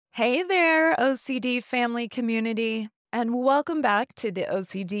Hey there, OCD family community, and welcome back to the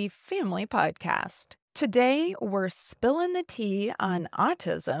OCD Family Podcast. Today, we're spilling the tea on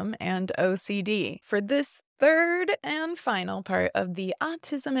autism and OCD for this third and final part of the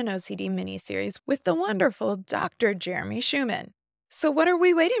Autism and OCD miniseries with the wonderful Dr. Jeremy Shuman. So what are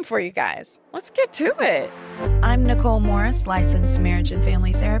we waiting for, you guys? Let's get to it. I'm Nicole Morris, licensed marriage and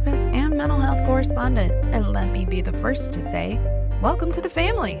family therapist and mental health correspondent. And let me be the first to say, welcome to the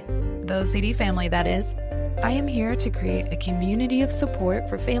family, the OCD family, that is. I am here to create a community of support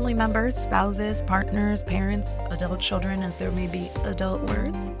for family members, spouses, partners, parents, adult children, as there may be adult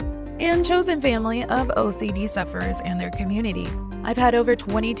words, and chosen family of OCD sufferers and their community. I've had over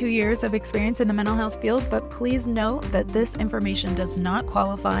 22 years of experience in the mental health field, but please note that this information does not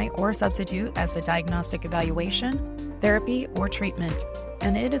qualify or substitute as a diagnostic evaluation, therapy, or treatment,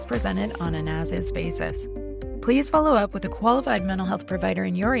 and it is presented on an as-is basis. Please follow up with a qualified mental health provider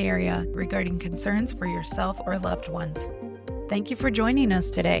in your area regarding concerns for yourself or loved ones. Thank you for joining us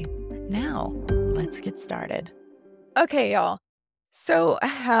today. Now, let's get started. Okay, y'all. So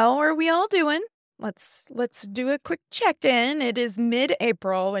how are we all doing? Let's do a quick check-in. It is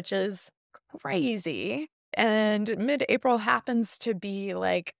mid-April, which is crazy. And mid-April happens to be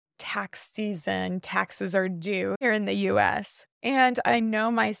like tax season. Taxes are due here in the US. And I know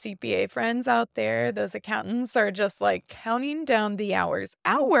my CPA friends out there, those accountants, are just like counting down the hours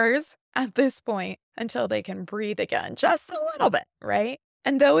at this point until they can breathe again, just a little bit, right?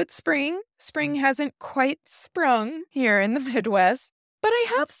 And though it's spring hasn't quite sprung here in the Midwest, but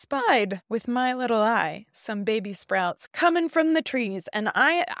I have spied with my little eye some baby sprouts coming from the trees, and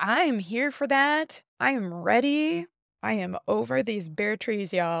I'm here for that. I am ready. I am over these bare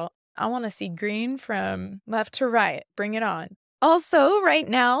trees, y'all. I want to see green from left to right. Bring it on. Also, right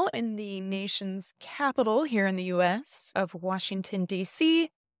now in the nation's capital here in the U.S. of Washington, D.C.,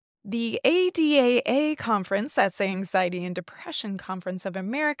 the ADAA conference, that's the Anxiety and Depression Conference of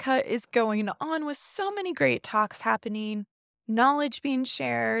America, is going on with so many great talks happening, knowledge being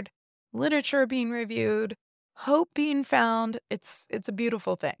shared, literature being reviewed, hope being found. It's a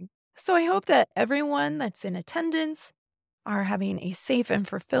beautiful thing. So I hope that everyone that's in attendance are having a safe and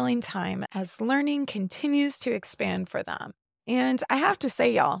fulfilling time as learning continues to expand for them. And I have to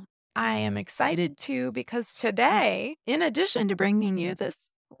say, y'all, I am excited too, because today, in addition to bringing you this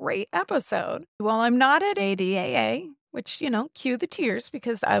great episode, well, I'm not at ADAA, which, cue the tears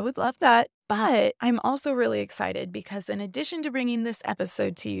because I would love that. But I'm also really excited because in addition to bringing this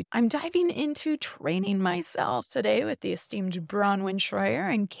episode to you, I'm diving into training myself today with the esteemed Bronwyn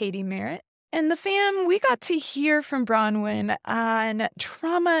Schroyer and Katie Merritt. And the fam, we got to hear from Bronwyn on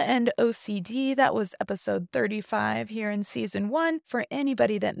trauma and OCD. That was episode 35 here in season 1 for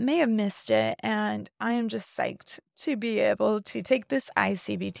anybody that may have missed it. And I am just psyched to be able to take this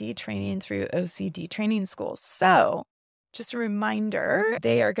ICBT training through OCD training school. So just a reminder,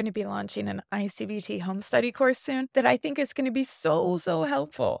 they are going to be launching an ICBT home study course soon that I think is going to be so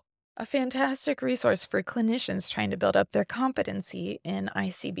helpful. A fantastic resource for clinicians trying to build up their competency in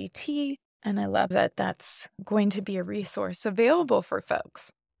ICBT. And I love that that's going to be a resource available for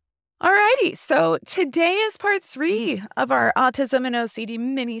folks. Alrighty, so today is part 3 of our Autism and OCD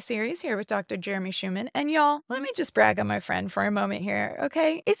mini-series here with Dr. Jeremy Shuman. And y'all, let me just brag on my friend for a moment here,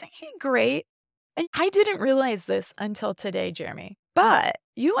 okay? Isn't he great? And I didn't realize this until today, Jeremy, but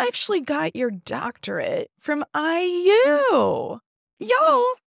you actually got your doctorate from IU. Yo,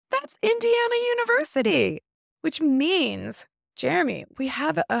 that's Indiana University, which means, Jeremy, we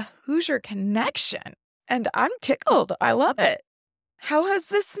have a Hoosier connection, and I'm tickled. I love it. How has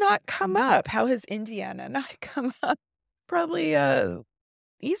this not come up? How has Indiana not come up? Probably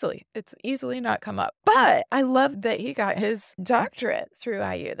easily. It's easily not come up. But I love that he got his doctorate through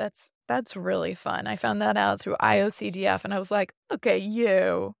IU. That's really fun. I found that out through IOCDF, and I was like, look at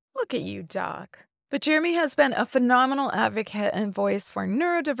you, doc. But Jeremy has been a phenomenal advocate and voice for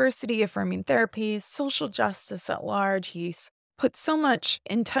neurodiversity affirming therapies, social justice at large. He's put so much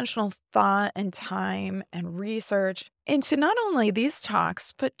intentional thought and time and research into not only these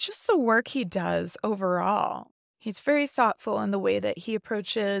talks, but just the work he does overall. He's very thoughtful in the way that he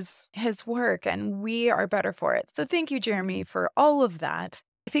approaches his work, and we are better for it. So thank you, Jeremy, for all of that.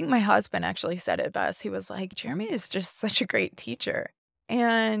 I think my husband actually said it best. He was like, Jeremy is just such a great teacher.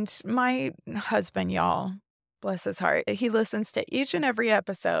 And my husband, y'all, bless his heart, he listens to each and every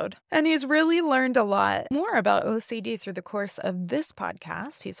episode, and he's really learned a lot more about OCD through the course of this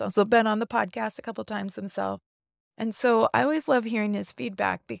podcast. He's also been on the podcast a couple times himself. And so I always love hearing his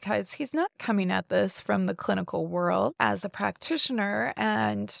feedback because he's not coming at this from the clinical world as a practitioner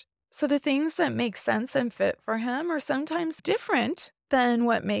and So the things that make sense and fit for him are sometimes different than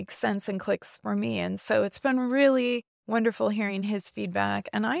what makes sense and clicks for me. And so it's been really wonderful hearing his feedback.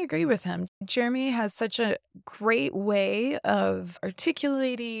 And I agree with him. Jeremy has such a great way of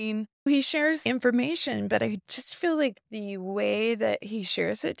articulating. He shares information, but I just feel like the way that he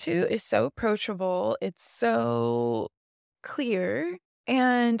shares it too is so approachable. It's so clear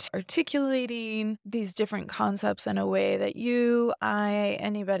and articulating these different concepts in a way that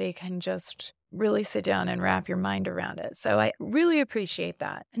anybody can just really sit down and wrap your mind around it. So I really appreciate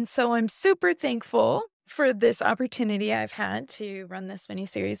that. And so I'm super thankful for this opportunity I've had to run this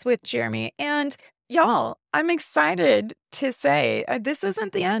mini-series with Jeremy. And y'all, I'm excited to say this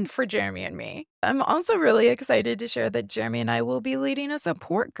isn't the end for Jeremy and me. I'm also really excited to share that Jeremy and I will be leading a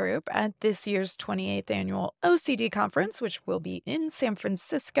support group at this year's 28th annual OCD conference, which will be in San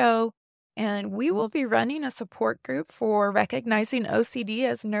Francisco. And we will be running a support group for recognizing OCD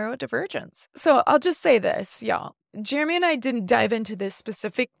as neurodivergence. So I'll just say this, y'all. Jeremy and I didn't dive into this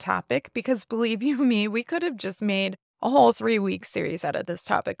specific topic because, believe you me, we could have just made a whole 3-week series out of this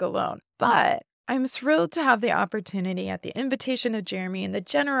topic alone. But I'm thrilled to have the opportunity at the invitation of Jeremy and the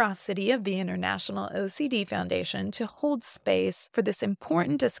generosity of the International OCD Foundation to hold space for this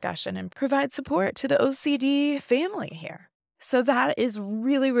important discussion and provide support to the OCD family here. So that is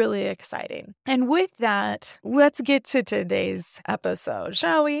really, really exciting. And with that, let's get to today's episode,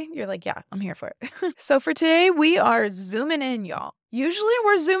 shall we? You're like, yeah, I'm here for it. So for today, we are zooming in, y'all. Usually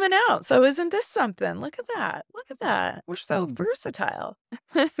we're zooming out. So isn't this something? Look at that. Look at that. We're so versatile.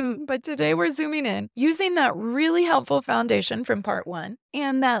 But today we're zooming in using that really helpful foundation from part 1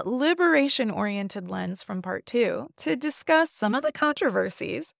 and that liberation-oriented lens from part 2 to discuss some of the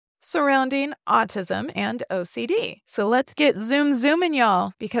controversies surrounding autism and OCD. So let's get zooming,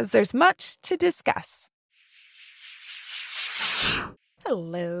 y'all, because there's much to discuss.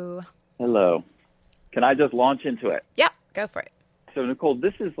 Hello. Hello. Can I just launch into it? Yep, go for it. So, Nicole,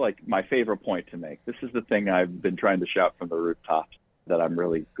 this is like my favorite point to make. This is the thing I've been trying to shout from the rooftops that I'm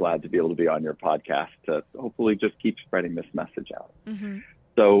really glad to be able to be on your podcast to hopefully just keep spreading this message out. Mm-hmm.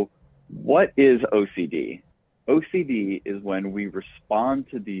 So what is OCD? OCD is when we respond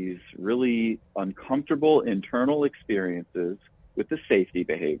to these really uncomfortable internal experiences with the safety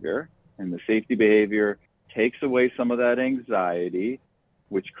behavior, and the safety behavior takes away some of that anxiety,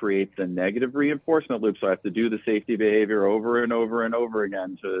 which creates a negative reinforcement loop. So I have to do the safety behavior over and over and over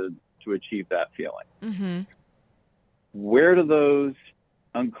again to achieve that feeling. Mm-hmm. Where do those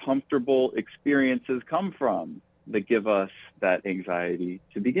uncomfortable experiences come from that give us that anxiety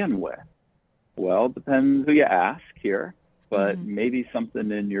to begin with? Well, it depends who you ask here, but maybe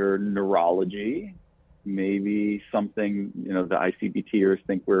something in your neurology, maybe something, the ICBTers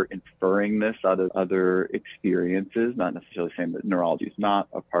think we're inferring this out of other experiences, not necessarily saying that neurology is not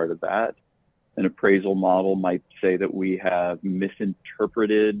a part of that. An appraisal model might say that we have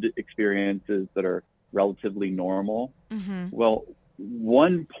misinterpreted experiences that are relatively normal. Mm-hmm. Well,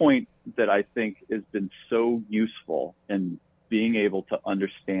 one point that I think has been so useful in being able to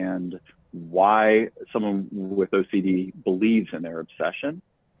understand why someone with OCD believes in their obsession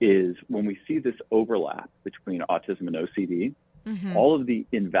is when we see this overlap between autism and OCD, all of the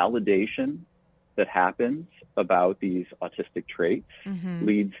invalidation that happens about these autistic traits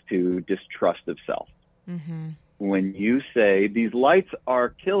leads to distrust of self. When you say, these lights are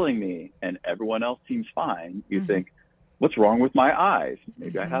killing me, and everyone else seems fine, you think, what's wrong with my eyes?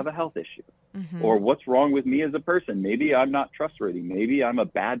 Maybe I have a health issue. Or what's wrong with me as a person? Maybe I'm not trustworthy. Maybe I'm a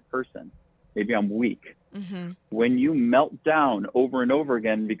bad person. Maybe I'm weak. When you melt down over and over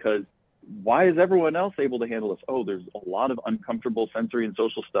again because why is everyone else able to handle this? Oh, there's a lot of uncomfortable sensory and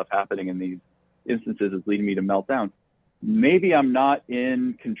social stuff happening in these instances is leading me to melt down. Maybe I'm not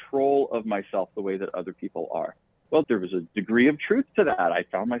in control of myself the way that other people are. Well, there was a degree of truth to that. I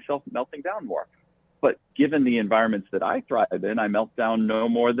found myself melting down more. But given the environments that I thrive in, I melt down no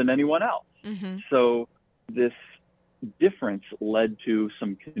more than anyone else. So this difference led to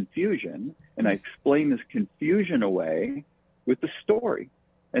some confusion, and I explained this confusion away with the story.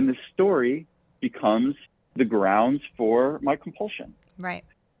 And the story becomes the grounds for my compulsion. Right.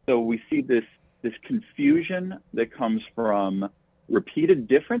 So we see this confusion that comes from repeated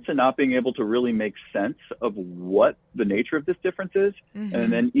difference and not being able to really make sense of what the nature of this difference is.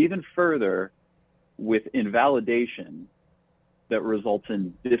 And then even further with invalidation that results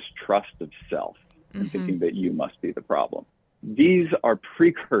in distrust of self and thinking that you must be the problem. These are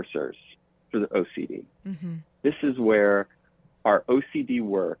precursors for the OCD. This is where our OCD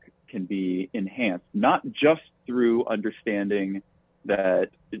work can be enhanced, not just through understanding that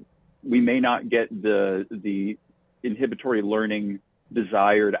we may not get the inhibitory learning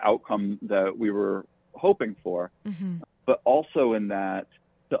desired outcome that we were hoping for, but also in that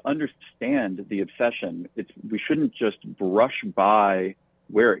to understand the obsession, we shouldn't just brush by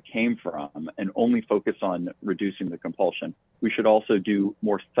where it came from and only focus on reducing the compulsion. We should also do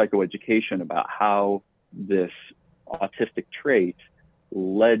more psychoeducation about how this autistic trait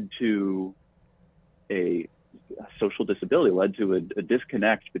led to a social disability, led to a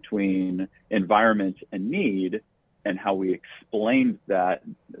disconnect between environment and need, and how we explained that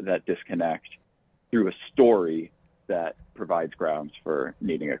disconnect through a story that provides grounds for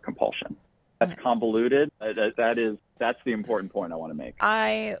needing a compulsion. That's convoluted. That's the important point I want to make.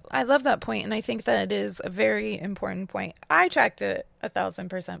 I love that point, and I think that is a very important point. I tracked it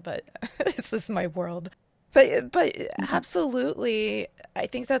 1,000%, but this is my world. But absolutely, I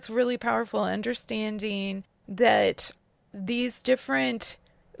think that's really powerful, understanding that these different,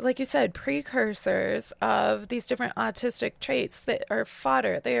 like you said, precursors of these different autistic traits that are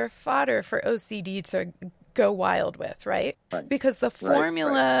fodder. They are fodder for OCD to go wild with, right? Because the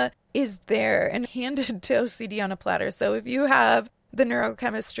formula is there and handed to OCD on a platter. So if you have the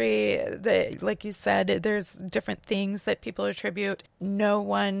neurochemistry that, like you said, there's different things that people attribute. No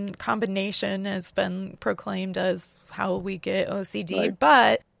one combination has been proclaimed as how we get OCD,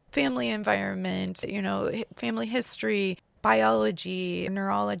 but family environment, family history, biology,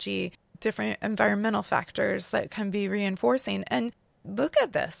 neurology, different environmental factors that can be reinforcing. And look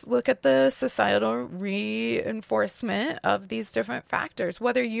at this. Look at the societal reinforcement of these different factors.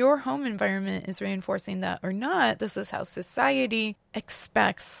 Whether your home environment is reinforcing that or not, this is how society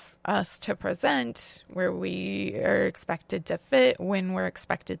expects us to present, where we are expected to fit, when we're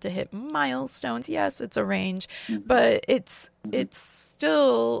expected to hit milestones. Yes, it's a range, but it's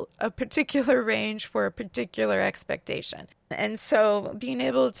still a particular range for a particular expectation. And so being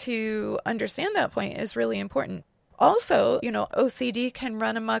able to understand that point is really important. Also, OCD can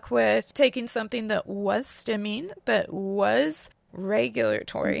run amok with taking something that was stimming, that was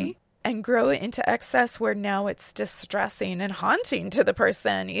regulatory, and grow it into excess where now it's distressing and haunting to the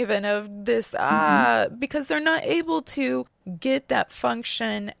person, even of this, because they're not able to get that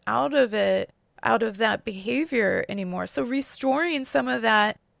function out of that behavior anymore. So restoring some of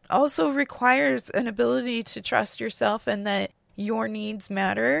that also requires an ability to trust yourself and that your needs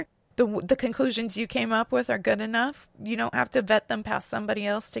matter. The conclusions you came up with are good enough. You don't have to vet them past somebody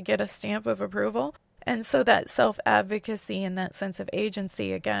else to get a stamp of approval. And so that self-advocacy and that sense of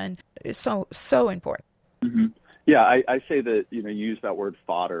agency, again, is so important. Yeah, I say that, you use that word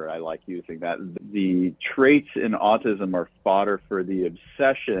fodder. I like using that. The traits in autism are fodder for the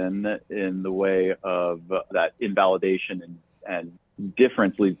obsession in the way of that invalidation and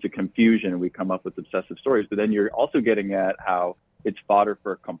difference leads to confusion, and we come up with obsessive stories. But then you're also getting at how it's fodder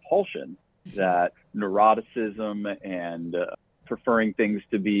for compulsion, that neuroticism and preferring things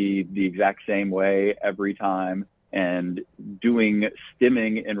to be the exact same way every time and doing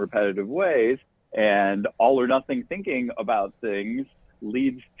stimming in repetitive ways and all or nothing thinking about things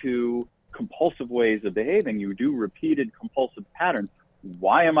leads to compulsive ways of behaving. You do repeated compulsive patterns.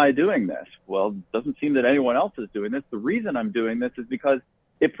 Why am I doing this? Well, it doesn't seem that anyone else is doing this. The reason I'm doing this is because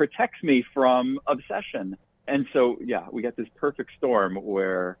it protects me from obsession. And so, yeah, we get this perfect storm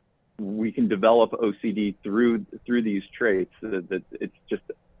where we can develop OCD through these traits. That it's just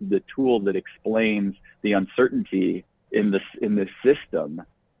the tool that explains the uncertainty in this system.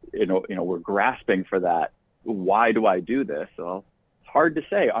 We're grasping for that. Why do I do this? Well, it's hard to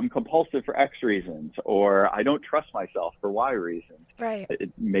say. I'm compulsive for X reasons, or I don't trust myself for Y reasons. Right.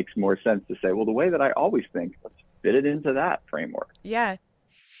 It makes more sense to say, well, the way that I always think, let's fit it into that framework. Yeah.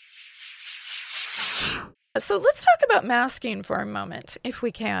 So let's talk about masking for a moment, if we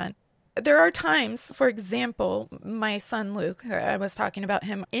can. There are times, for example, my son Luke, I was talking about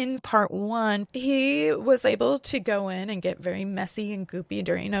him in part 1, he was able to go in and get very messy and goopy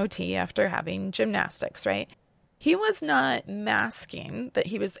during OT after having gymnastics, right? He was not masking that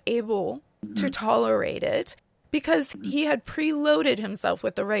he was able to tolerate it because he had preloaded himself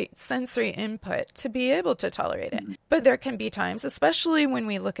with the right sensory input to be able to tolerate it. But there can be times, especially when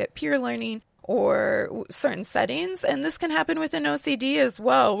we look at peer learning, or certain settings, and this can happen within OCD as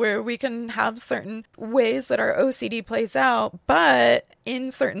well, where we can have certain ways that our OCD plays out, but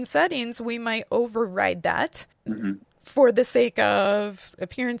in certain settings, we might override that for the sake of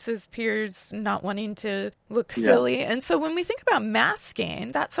appearances, peers not wanting to look silly. And so when we think about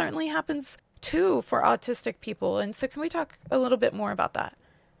masking, that certainly happens too for autistic people. And so can we talk a little bit more about that?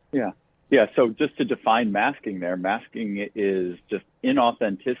 Yeah, so just to define masking there, masking is just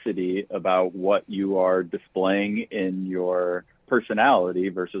inauthenticity about what you are displaying in your personality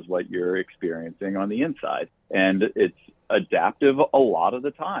versus what you're experiencing on the inside. And it's adaptive a lot of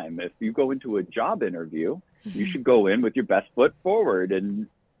the time. If you go into a job interview, you should go in with your best foot forward and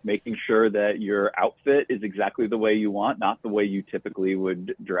making sure that your outfit is exactly the way you want, not the way you typically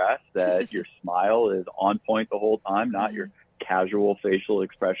would dress, that your smile is on point the whole time, not your casual facial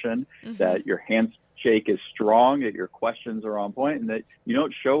expression, that your handshake is strong, that your questions are on point, and that you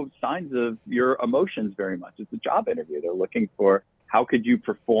don't show signs of your emotions very much. It's a job interview. They're looking for how could you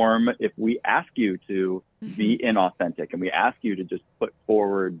perform if we ask you to be inauthentic and we ask you to just put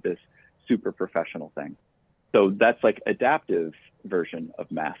forward this super professional thing. So that's like adaptive version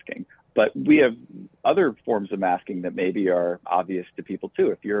of masking. But we have other forms of masking that maybe are obvious to people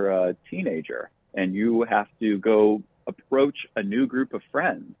too. If you're a teenager and you have to go approach a new group of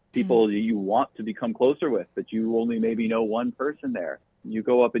friends, people that you want to become closer with, but you only maybe know one person there, you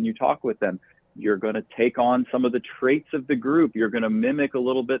go up and you talk with them. You're going to take on some of the traits of the group. You're going to mimic a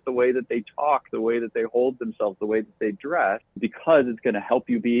little bit the way that they talk, the way that they hold themselves, the way that they dress, because it's going to help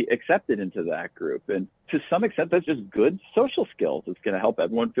you be accepted into that group. And to some extent, that's just good social skills. It's going to help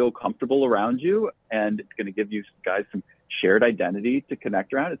everyone feel comfortable around you, and it's going to give you guys some shared identity to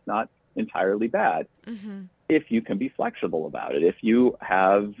connect around. It's not entirely bad if you can be flexible about it. If you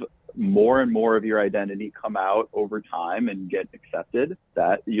have more and more of your identity come out over time and get accepted,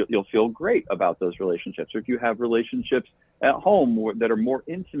 that you'll feel great about those relationships. Or if you have relationships at home that are more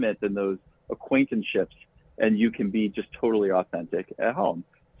intimate than those acquaintanceships, and you can be just totally authentic at home.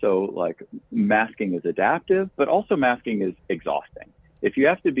 So like masking is adaptive, but also masking is exhausting. If you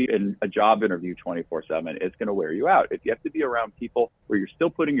have to be in a job interview 24/7, it's going to wear you out. If you have to be around people where you're still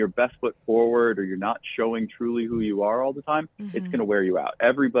putting your best foot forward or you're not showing truly who you are all the time, it's going to wear you out.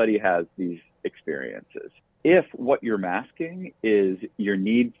 Everybody has these experiences. If what you're masking is your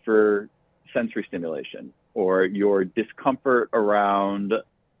need for sensory stimulation or your discomfort around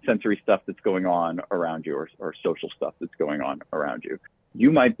sensory stuff that's going on around you or social stuff that's going on around you,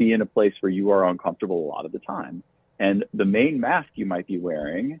 you might be in a place where you are uncomfortable a lot of the time. And the main mask you might be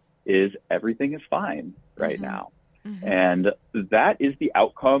wearing is everything is fine right now. And that is the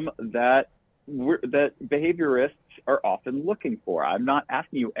outcome that behaviorists are often looking for. I'm not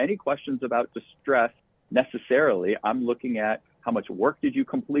asking you any questions about distress necessarily. I'm looking at how much work did you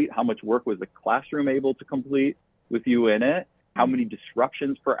complete? How much work was the classroom able to complete with you in it? How many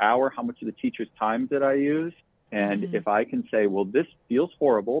disruptions per hour? How much of the teacher's time did I use? And if I can say, well, this feels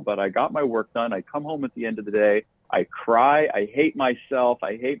horrible, but I got my work done. I come home at the end of the day. I cry, I hate myself,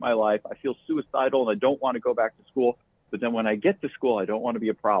 I hate my life, I feel suicidal and I don't want to go back to school. But then when I get to school, I don't want to be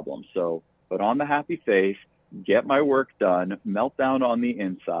a problem. So put on the happy face, get my work done, melt down on the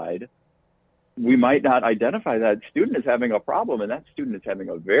inside. We might not identify that student as having a problem, and that student is having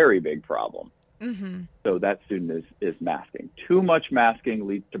a very big problem. So that student is masking. Too much masking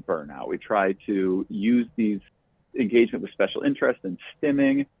leads to burnout. We try to use these engagement with special interest and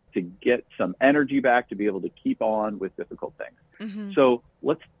stimming to get some energy back to be able to keep on with difficult things. So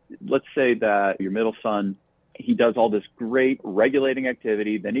let's say that your middle son, he does all this great regulating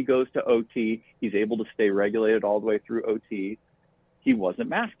activity, then he goes to OT, he's able to stay regulated all the way through OT. He wasn't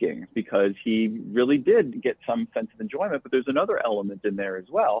masking because he really did get some sense of enjoyment, but there's another element in there as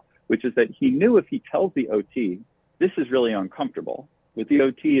well, which is that he knew if he tells the OT, this is really uncomfortable, what the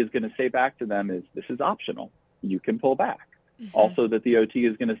OT is going to say back to them is, this is optional, you can pull back. Also that the OT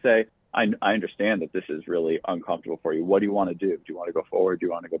is going to say, I understand that this is really uncomfortable for you. What do you want to do? Do you want to go forward? Do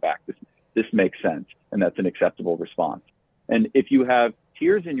you want to go back? This makes sense. And that's an acceptable response. And if you have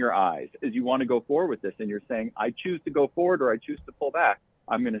tears in your eyes as you want to go forward with this and you're saying, I choose to go forward or I choose to pull back,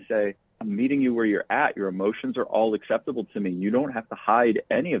 I'm going to say, I'm meeting you where you're at. Your emotions are all acceptable to me. You don't have to hide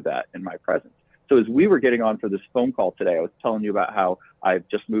any of that in my presence. So as we were getting on for this phone call today, I was telling you about how I've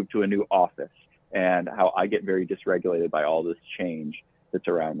just moved to a new office and how I get very dysregulated by all this change that's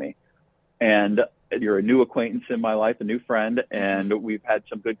around me. And you're a new acquaintance in my life, a new friend, and we've had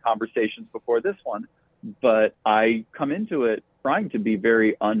some good conversations before this one, but I come into it trying to be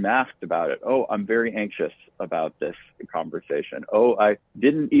very unmasked about it. Oh, I'm very anxious about this conversation. Oh, I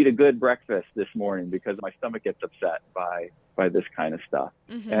didn't eat a good breakfast this morning because my stomach gets upset by this kind of stuff.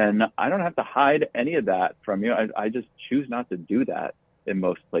 And I don't have to hide any of that from you. I just choose not to do that in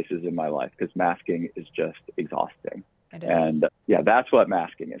most places in my life because masking is just exhausting. It is. And yeah, that's what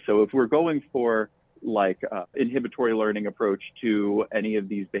masking is. So if we're going for like inhibitory learning approach to any of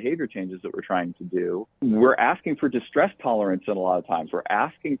these behavior changes that we're trying to do, we're asking for distress tolerance in a lot of times. We're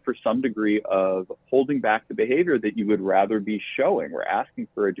asking for some degree of holding back the behavior that you would rather be showing. We're asking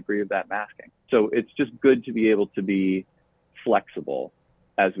for a degree of that masking. So it's just good to be able to be flexible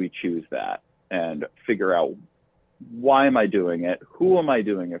as we choose that and figure out why am I doing it? Who am I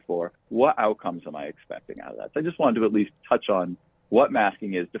doing it for? What outcomes am I expecting out of that? So I just wanted to at least touch on what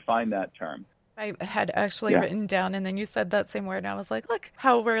masking is, define that term. I had actually written down, and then you said that same word, and I was like, look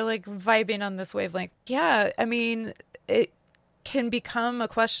how we're like vibing on this wavelength. Yeah, I mean, it can become a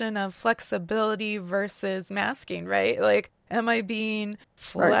question of flexibility versus masking, right? Like, am I being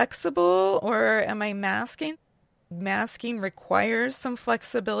flexible or am I masking? Masking requires some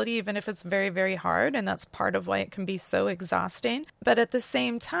flexibility, even if it's very, very hard, and that's part of why it can be so exhausting. But at the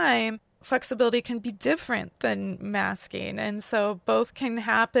same time, flexibility can be different than masking, and so both can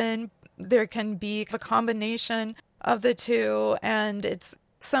happen. There can be a combination of the two, and it's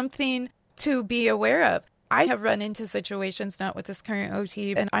something to be aware of. I have run into situations, not with this current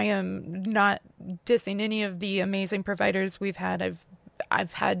OT, and I am not dissing any of the amazing providers we've had.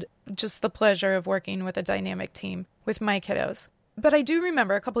 I've had just the pleasure of working with a dynamic team with my kiddos. But I do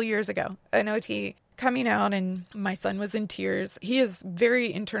remember a couple years ago, an OT coming out, and my son was in tears. He is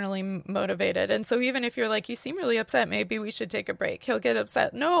very internally motivated. And so even if you're like, you seem really upset, maybe we should take a break, he'll get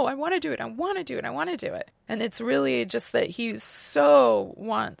upset. No, I want to do it. I want to do it. I want to do it. And it's really just that he so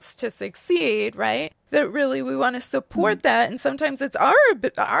wants to succeed, right? That really we want to support that. And sometimes it's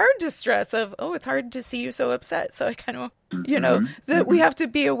our distress of, oh, it's hard to see you so upset. So I kind of, that we have to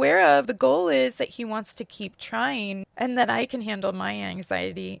be aware of. The goal is that he wants to keep trying, and that I can handle my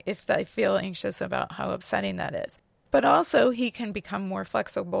anxiety if I feel anxious about how upsetting that is. But also he can become more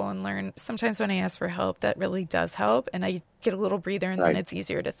flexible and learn. Sometimes when I ask for help, that really does help, and I get a little breather, and then it's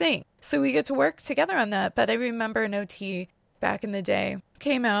easier to think. So we get to work together on that. But I remember an OT back in the day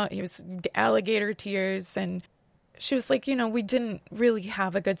came out, he was alligator tears, and she was like, we didn't really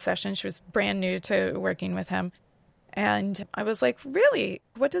have a good session. She was brand new to working with him. And I was like, really?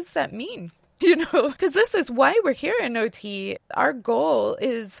 What does that mean? Because this is why we're here in OT. Our goal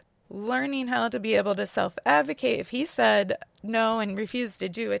is learning how to be able to self-advocate. If he said no and refused to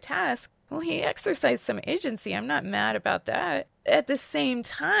do a task, well, he exercised some agency. I'm not mad about that. At the same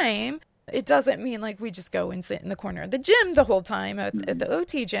time, it doesn't mean like we just go and sit in the corner of the gym the whole time at the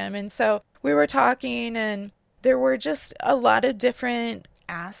OT gym. And so we were talking, and there were just a lot of different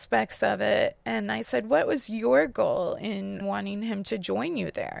aspects of it. And I said, what was your goal in wanting him to join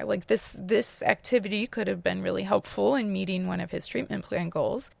you there? Like this activity could have been really helpful in meeting one of his treatment plan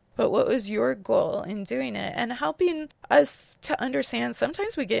goals. But what was your goal in doing it? And helping us to understand,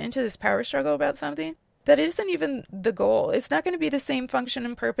 sometimes we get into this power struggle about something that isn't even the goal. It's not going to be the same function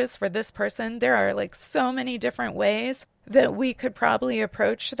and purpose for this person. There are like so many different ways that we could probably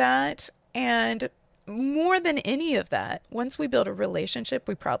approach that. And more than any of that, once we build a relationship,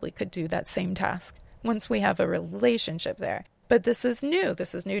 we probably could do that same task once we have a relationship there. But this is new.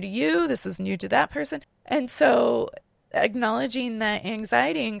 This is new to you. This is new to that person. And so acknowledging that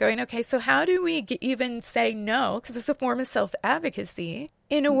anxiety and going, okay, so how do we even say no? Because it's a form of self-advocacy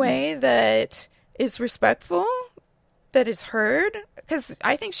in a way that is respectful, that is heard. Because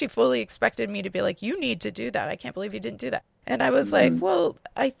I think she fully expected me to be like, you need to do that. I can't believe you didn't do that. And I was like, well,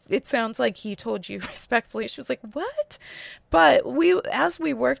 it sounds like he told you respectfully. She was like, what? But as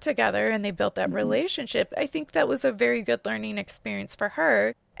we worked together and they built that relationship, I think that was a very good learning experience for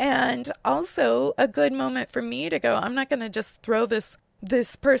her. And also a good moment for me to go, I'm not going to just throw this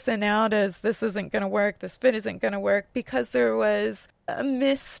person out as this isn't going to work, this fit isn't going to work, because there was a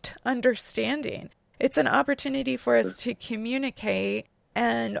misunderstanding. It's an opportunity for us to communicate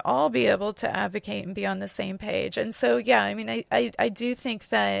and all be able to advocate and be on the same page. And so, yeah, I mean, I do think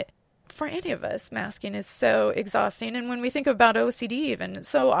that for any of us, masking is so exhausting. And when we think about OCD even,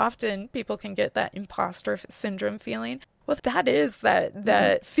 so often people can get that imposter syndrome feeling. Well, that is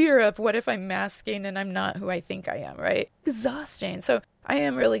that fear of what if I'm masking and I'm not who I think I am, right? Exhausting. So I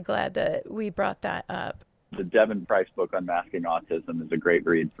am really glad that we brought that up. The Devin Price book on masking autism is a great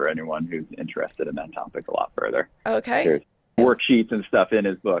read for anyone who's interested in that topic a lot further. Okay. There's worksheets and stuff in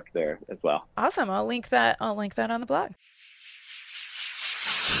his book there as well. Awesome. I'll link that on the blog.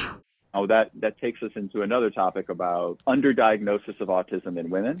 Oh, that takes us into another topic about underdiagnosis of autism in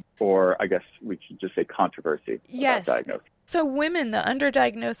women, or I guess we should just say controversy about diagnosis. So women, the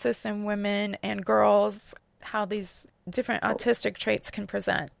underdiagnosis in women and girls, how these different autistic traits can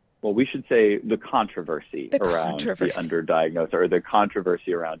present. Well, we should say the controversy around the underdiagnosis, or the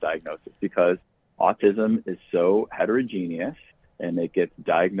controversy around diagnosis, because autism is so heterogeneous and it gets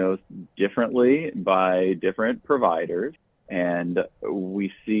diagnosed differently by different providers. And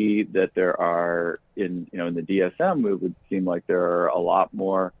we see that there are, in the DSM, it would seem like there are a lot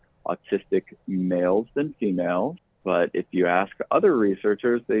more autistic males than females. But if you ask other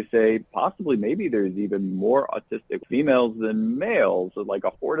researchers, they say possibly maybe there's even more autistic females than males, like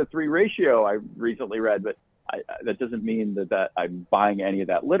a 4-to-3 ratio I recently read. But that doesn't mean that I'm buying any of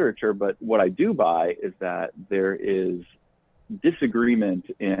that literature, but what I do buy is that there is disagreement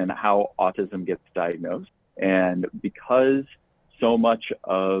in how autism gets diagnosed. And because so much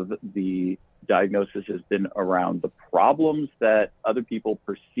of the diagnosis has been around the problems that other people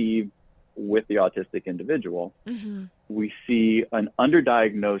perceive with the autistic individual, we see an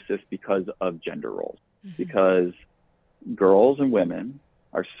underdiagnosis because of gender roles, because girls and women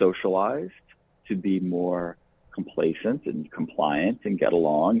are socialized to be more complacent and compliant and get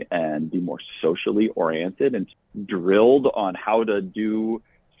along and be more socially oriented and drilled on how to do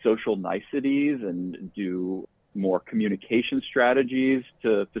social niceties and do more communication strategies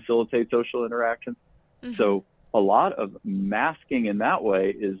to facilitate social interactions. So a lot of masking in that way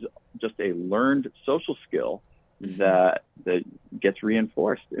is just a learned social skill that gets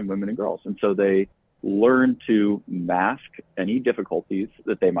reinforced in women and girls. And so they learn to mask any difficulties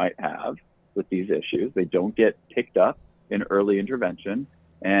that they might have with these issues. They don't get picked up in early intervention.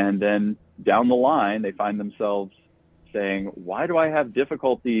 And then down the line, they find themselves saying, why do I have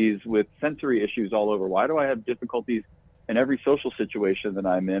difficulties with sensory issues all over? Why do I have difficulties in every social situation that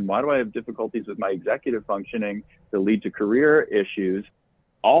I'm in? Why do I have difficulties with my executive functioning that lead to career issues?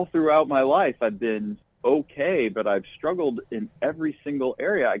 All throughout my life, I've been okay, but I've struggled in every single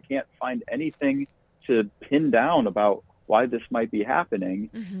area. I can't find anything to pin down about why this might be happening.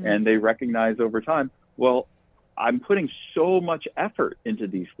 And they recognize over time, well, I'm putting so much effort into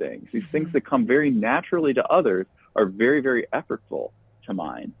these things. These things that come very naturally to others are very, very effortful to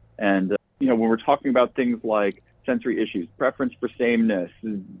mine. And, when we're talking about things like sensory issues, preference for sameness,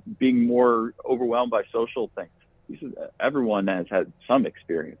 being more overwhelmed by social things, everyone has had some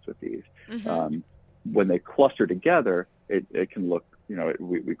experience with these. When they cluster together, it can look,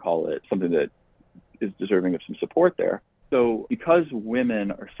 we call it something that is deserving of some support there. So because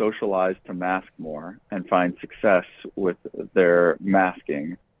women are socialized to mask more and find success with their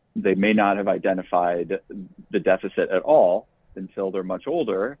masking, they may not have identified the deficit at all until they're much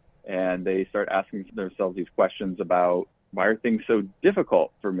older, and they start asking themselves these questions about, why are things so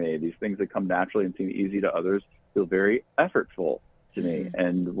difficult for me? These things that come naturally and seem easy to others feel very effortful to me.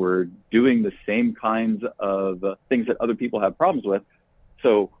 And we're doing the same kinds of things that other people have problems with.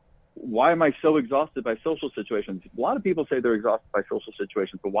 So why am I so exhausted by social situations? A lot of people say they're exhausted by social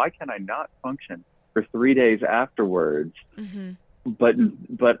situations, but why can I not function for 3 days afterwards?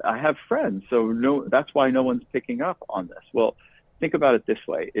 But I have friends, so that's why no one's picking up on this. Well, think about it this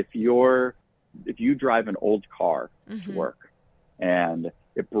way. If you drive an old car to work and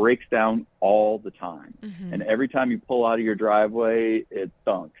it breaks down all the time, and every time you pull out of your driveway, it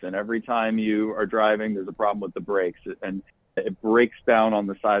thunks, and every time you are driving, there's a problem with the brakes, and it breaks down on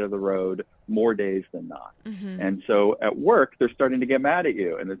the side of the road more days than not. And so at work, they're starting to get mad at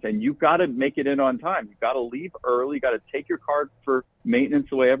you, and they're saying, you've got to make it in on time. You've got to leave early. You got to take your car for maintenance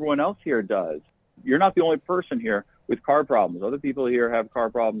the way everyone else here does. You're not the only person here with car problems. Other people here have car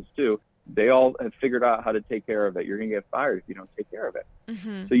problems too. They all have figured out how to take care of it. You're going to get fired if you don't take care of it.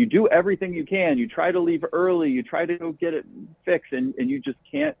 So you do everything you can. You try to leave early. You try to go get it fixed, and you just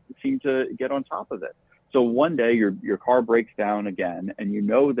can't seem to get on top of it. So one day your car breaks down again, and you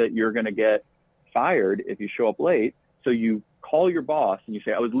know that you're going to get fired if you show up late. So you call your boss and you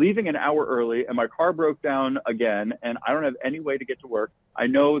say, I was leaving an hour early and my car broke down again, and I don't have any way to get to work. I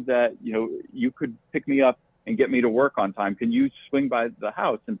know that, you could pick me up and get me to work on time. Can you swing by the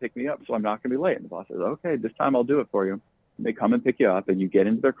house and pick me up so I'm not going to be late? And the boss says, okay, this time I'll do it for you. And they come and pick you up, and you get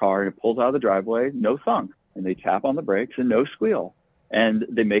into their car, and it pulls out of the driveway, no thunk. And they tap on the brakes and no squeal. And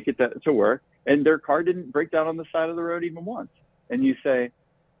they make it to work. And their car didn't break down on the side of the road even once. And you say,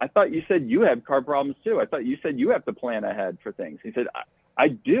 I thought you said you had car problems too. I thought you said you have to plan ahead for things. He said, I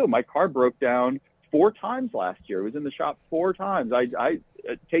do. My car broke down 4 times last year. It was in the shop 4 times. I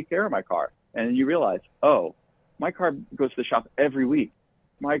take care of my car. And you realize, oh, my car goes to the shop every week.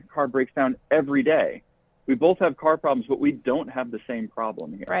 My car breaks down every day. We both have car problems, but we don't have the same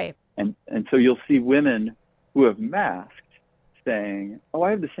problem here. Right. And so you'll see women who have masked saying, oh,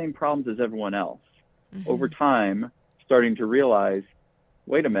 I have the same problems as everyone else. Over time, starting to realize,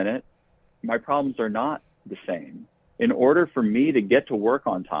 wait a minute, my problems are not the same. In order for me to get to work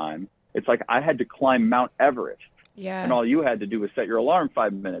on time, it's like I had to climb Mount Everest. Yeah. And all you had to do was set your alarm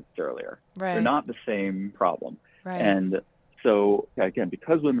 5 minutes earlier. Right. They're not the same problem. Right. And so, again,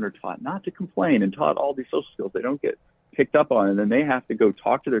 because women are taught not to complain and taught all these social skills, they don't get picked up on, and then they have to go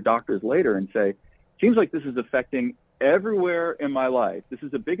talk to their doctors later and say, seems like this is affecting everywhere in my life. This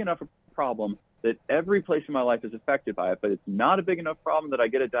is a big enough problem that every place in my life is affected by it, but it's not a big enough problem that I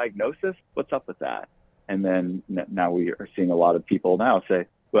get a diagnosis. What's up with that? And then now we are seeing a lot of people now say,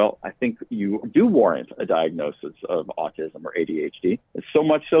 well, I think you do warrant a diagnosis of autism or ADHD. It's so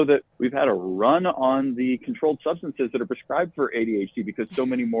much so that we've had a run on the controlled substances that are prescribed for ADHD because so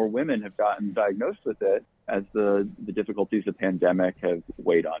many more women have gotten diagnosed with it as the difficulties of the pandemic have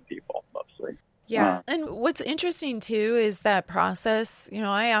weighed on people mostly. Yeah. And what's interesting too is that process.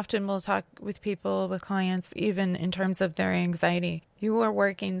 I often will talk with people, with clients, even in terms of their anxiety. You are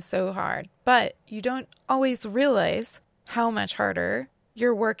working so hard, but you don't always realize how much harder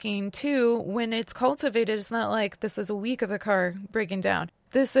you're working too when it's cultivated. It's not like this is a week of the car breaking down.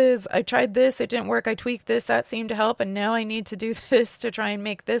 This is, I tried this, it didn't work, I tweaked this, that seemed to help, and now I need to do this to try and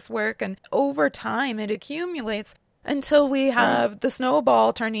make this work. And over time, it accumulates until we have the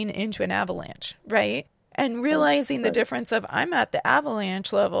snowball turning into an avalanche, right? And realizing the difference of I'm at the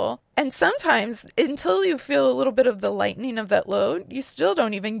avalanche level. And sometimes until you feel a little bit of the lightening of that load, you still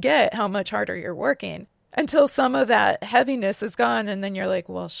don't even get how much harder you're working until some of that heaviness is gone. And then you're like,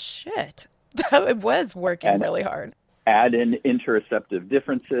 well, shit, that was working really hard. Add in interoceptive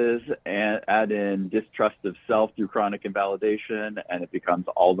differences and add in distrust of self through chronic invalidation, and it becomes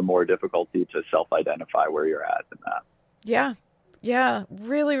all the more difficulty to self-identify where you're at in that. Yeah. Yeah.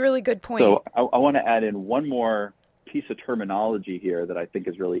 Really, really good point. So I want to add in one more piece of terminology here that I think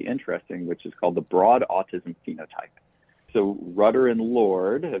is really interesting, which is called the broad autism phenotype. So Rudder and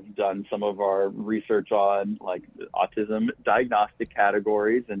Lord have done some of our research on like autism diagnostic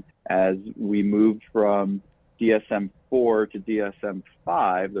categories. And as we moved from DSM-4 to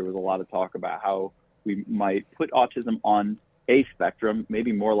DSM-5, there was a lot of talk about how we might put autism on a spectrum,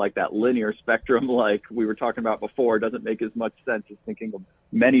 maybe more like that linear spectrum like we were talking about before. It doesn't make as much sense as thinking of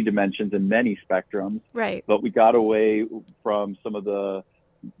many dimensions and many spectrums. Right. But we got away from some of the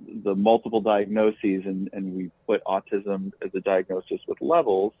multiple diagnoses and we put autism as a diagnosis with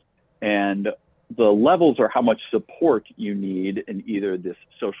levels. And the levels are how much support you need in either this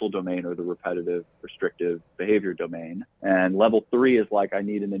social domain or the repetitive, restrictive behavior domain. And level 3 is like, I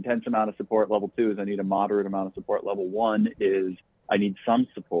need an intense amount of support. Level 2 is I need a moderate amount of support. Level 1 is I need some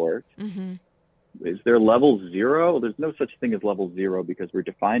support. Mm-hmm. Is there level 0? There's no such thing as level 0 because we're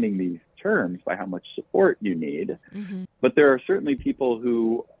defining these terms by how much support you need. Mm-hmm. But there are certainly people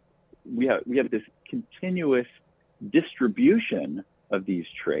who we have this continuous distribution of these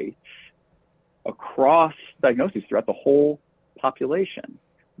traits across diagnoses throughout the whole population.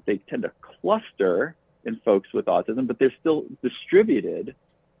 They tend to cluster in folks with autism, but they're still distributed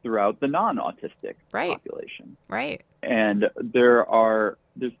throughout the non-autistic population. Right. And there's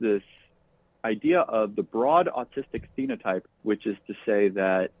this idea of the broad autistic phenotype, which is to say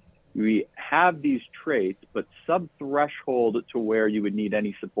that we have these traits, but sub-threshold to where you would need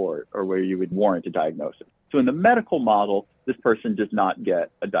any support or where you would warrant a diagnosis. So in the medical model, this person does not get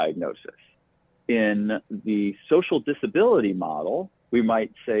a diagnosis. In the social disability model, we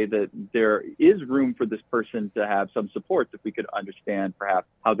might say that there is room for this person to have some support if we could understand perhaps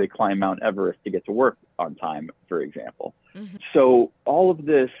how they climb Mount Everest to get to work on time, for example. Mm-hmm. So all of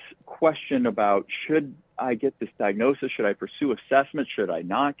this question about should I get this diagnosis? Should I pursue assessment? Should I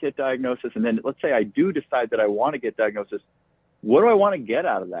not get diagnosis? And then let's say I do decide that I want to get diagnosis. What do I want to get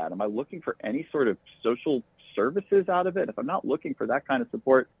out of that? Am I looking for any sort of social services out of it? If I'm not looking for that kind of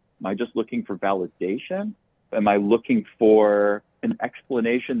support, am I just looking for validation? Am I looking for an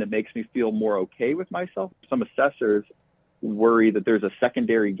explanation that makes me feel more okay with myself? Some assessors worry that there's a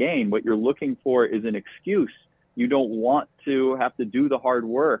secondary gain. What you're looking for is an excuse. You don't want to have to do the hard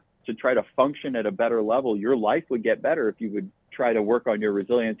work to try to function at a better level. Your life would get better if you would try to work on your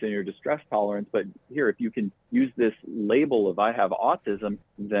resilience and your distress tolerance. But here, if you can use this label of I have autism,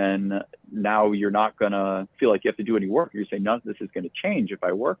 then now you're not going to feel like you have to do any work. You're saying, no, this is going to change if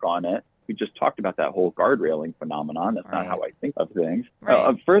I work on it. We just talked about that whole guardrailing phenomenon. That's not how I think of things.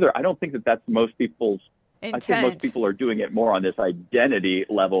 Further, I don't think that that's most people's intent. I think most people are doing it more on this identity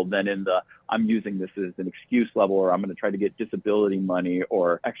level than in the I'm using this as an excuse level, or I'm going to try to get disability money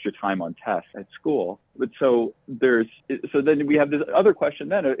or extra time on tests at school. But so then we have this other question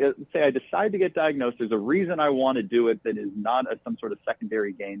then. Say I decide to get diagnosed. There's a reason I want to do it that is not some sort of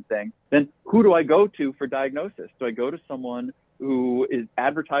secondary gain thing. Then who do I go to for diagnosis? Do I go to someone who is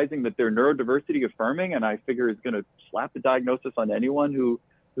advertising that they're neurodiversity affirming and I figure is going to slap the diagnosis on anyone who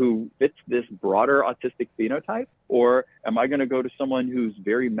fits this broader autistic phenotype? Or am I going to go to someone who's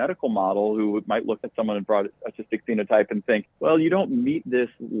very medical model who might look at someone in broad autistic phenotype and think, well, you don't meet this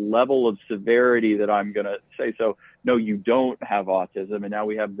level of severity that I'm going to say. So no, you don't have autism. And now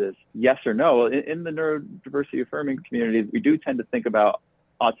we have this yes or no. In the neurodiversity affirming community, we do tend to think about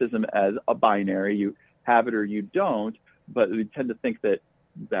autism as a binary. You have it or you don't. But we tend to think that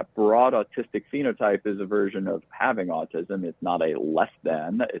that broad autistic phenotype is a version of having autism. It's not a less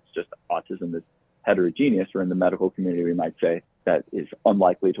than, it's just autism is heterogeneous, or in the medical community, we might say that is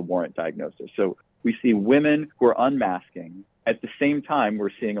unlikely to warrant diagnosis. So we see women who are unmasking. At the same time,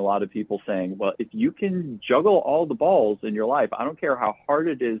 we're seeing a lot of people saying, well, if you can juggle all the balls in your life, I don't care how hard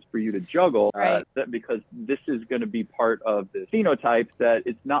it is for you to juggle, right. Because this is going to be part of the phenotype, that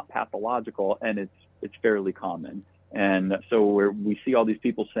it's not pathological and it's fairly common. And so we see all these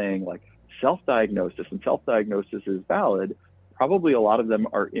people saying like self-diagnosis, and self-diagnosis is valid. Probably a lot of them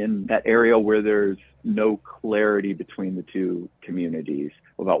are in that area where there's no clarity between the two communities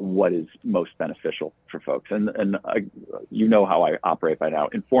about what is most beneficial for folks. And you know how I operate by now.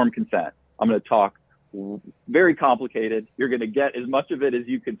 Informed consent. I'm going to talk very complicated. You're going to get as much of it as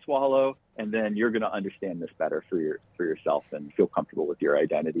you can swallow, and then you're going to understand this better for yourself and feel comfortable with your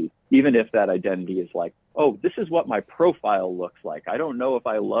identity. Even if that identity is like, oh, this is what my profile looks like. I don't know if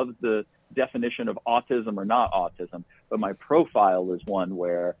I love the definition of autism or not autism, but my profile is one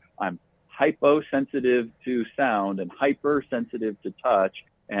where I'm hyposensitive to sound and hypersensitive to touch,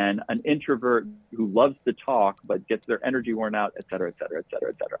 and an introvert who loves to talk but gets their energy worn out, et cetera, et cetera, et cetera,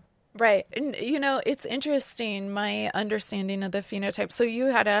 et cetera. Right. And, it's interesting, my understanding of the phenotype. So you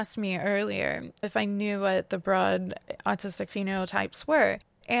had asked me earlier if I knew what the broad autistic phenotypes were.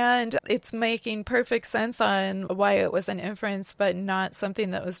 And it's making perfect sense on why it was an inference, but not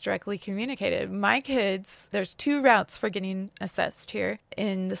something that was directly communicated. My kids, there's 2 routes for getting assessed here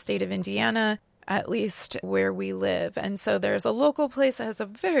in the state of Indiana, at least where we live. And so there's a local place that has a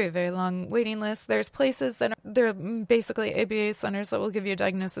very, very long waiting list. There's places that they're basically ABA centers that will give you a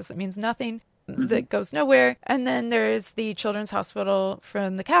diagnosis that means nothing, that goes nowhere. And then there's the Children's Hospital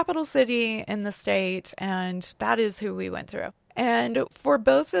from the capital city in the state, and that is who we went through. And for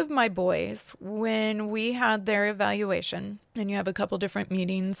both of my boys, when we had their evaluation, and you have a couple different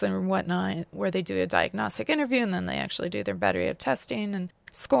meetings and whatnot where they do a diagnostic interview and then they actually do their battery of testing and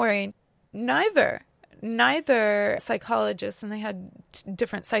scoring, neither psychologists, and they had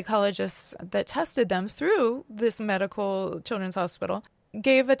different psychologists that tested them through this medical children's hospital,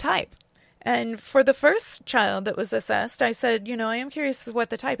 gave a type. And for the first child that was assessed, I said, I am curious what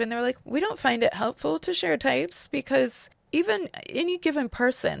the type. And they were like, we don't find it helpful to share types because even any given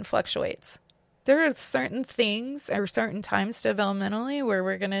person fluctuates. There are certain things or certain times developmentally where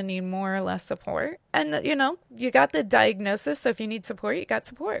we're going to need more or less support. And, you got the diagnosis. So if you need support, you got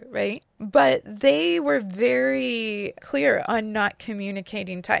support, right? But they were very clear on not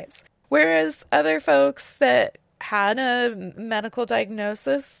communicating types. Whereas other folks that had a medical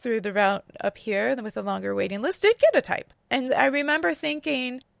diagnosis through the route up here with a longer waiting list did get a type. And I remember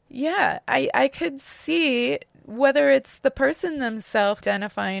thinking, yeah, I could see whether it's the person themselves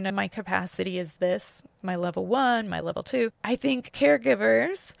identifying my capacity is this, my level 1, my level 2. I think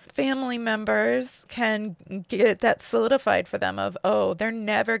caregivers, family members can get that solidified for them of, oh, they're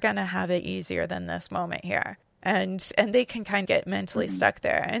never going to have it easier than this moment here. And they can kind of get mentally stuck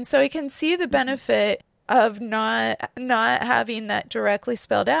there. And so I can see the benefit of not having that directly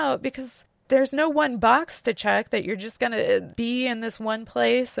spelled out, because there's no one box to check that you're just going to be in this one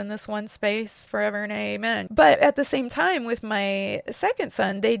place in this one space forever and amen. But at the same time, with my second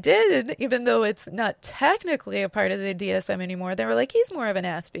son, they did, even though it's not technically a part of the DSM anymore, they were like, he's more of an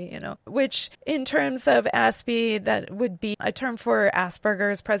Aspie, which in terms of Aspie, that would be a term for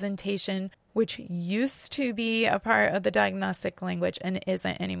Asperger's presentation, which used to be a part of the diagnostic language and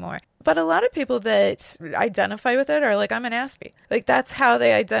isn't anymore. But a lot of people that identify with it are like, I'm an Aspie. Like, that's how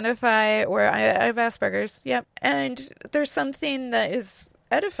they identify, or I have Asperger's. Yep. And there's something that is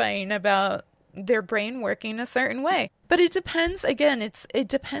edifying about their brain working a certain way. But it depends, again, it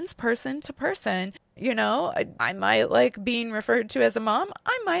depends person to person. I might like being referred to as a mom.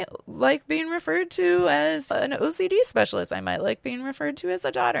 I might like being referred to as an OCD specialist. I might like being referred to as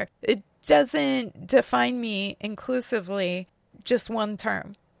a daughter. It doesn't define me inclusively, just one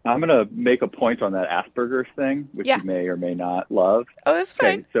term. I'm going to make a point on that Asperger's thing, which you may or may not love. Oh, that's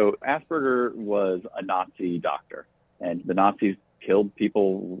fine. Okay, so Asperger was a Nazi doctor, and the Nazis killed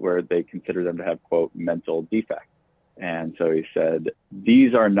people where they considered them to have, quote, mental defects. And so he said,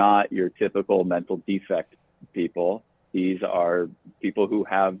 these are not your typical mental defect people. These are people who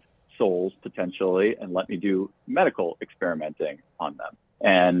have souls potentially, and let me do medical experimenting on them.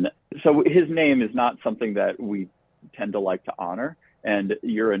 And so his name is not something that we tend to like to honor. And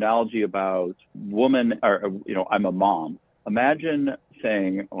your analogy about woman, or, I'm a mom. Imagine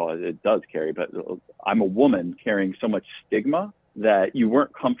saying, well, it does carry, but I'm a woman carrying so much stigma that you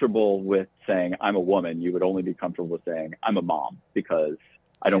weren't comfortable with saying I'm a woman. You would only be comfortable with saying I'm a mom, because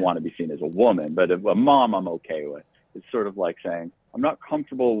I don't want to be seen as a woman, but a mom I'm okay with. It's sort of like saying I'm not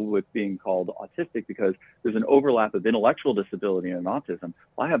comfortable with being called autistic because there's an overlap of intellectual disability and autism.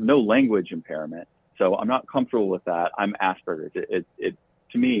 I have no language impairment, so I'm not comfortable with that. I'm Asperger's. It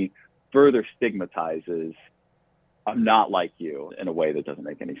to me, further stigmatizes I'm not like you in a way that doesn't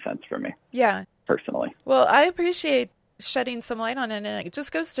make any sense for me. Yeah. Personally. Well, I appreciate shedding some light on it, and it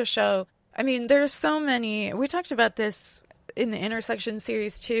just goes to show, I mean, there's so many, we talked about this in the Intersection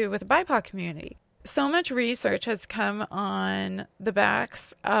series too with the BIPOC community. So much research has come on the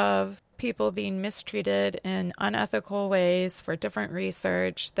backs of people being mistreated in unethical ways for different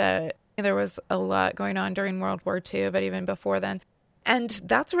research, that there was a lot going on during World War II, but even before then. And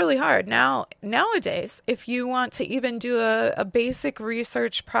that's really hard. Nowadays, if you want to even do a basic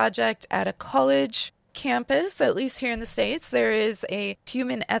research project at a college campus, at least here in the States, there is a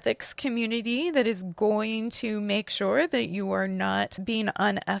human ethics community that is going to make sure that you are not being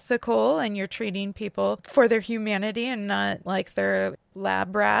unethical and you're treating people for their humanity and not like they're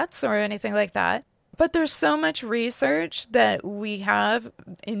lab rats or anything like that. But there's so much research that we have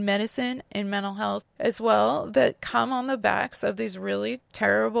in medicine, in mental health as well, that come on the backs of these really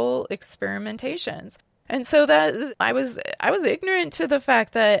terrible experimentations. And so that I was ignorant to the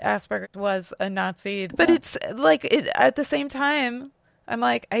fact that Asperger's was a Nazi, but it's like at the same time, I'm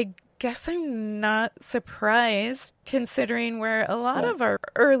like, I guess I'm not surprised considering where a lot of our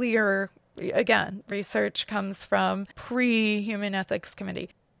earlier, again, research comes from pre-Human Ethics Committee.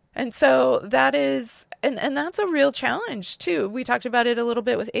 And so that is, and that's a real challenge too. We talked about it a little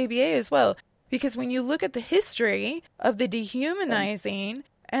bit with ABA as well, because when you look at the history of the dehumanizing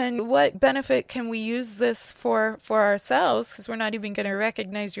and what benefit can we use this for ourselves, because we're not even going to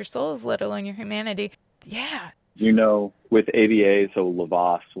recognize your souls, let alone your humanity. Yeah. You know, with ABA, so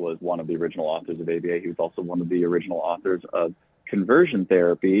Lavasse was one of the original authors of ABA. He was also one of the original authors of conversion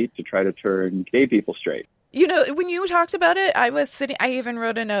therapy to try to turn gay people straight. You know, when you talked about it, I even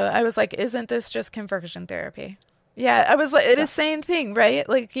wrote a note. I was like, isn't this just conversion therapy? Yeah, I was like, the same thing, right?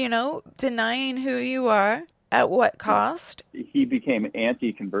 Like, you know, denying who you are at what cost? He became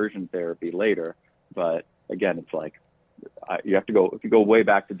anti-conversion therapy later, but again, it's like, you have to go, if you go way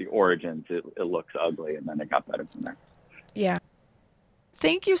back to the origins, it looks ugly, and then it got better from there. Yeah.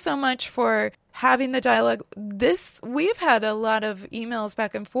 Thank you so much for having the dialogue. We've had a lot of emails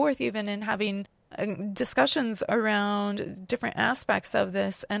back and forth, even in having discussions around different aspects of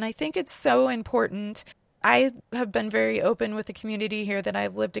this. And I think it's so important. I have been very open with the community here that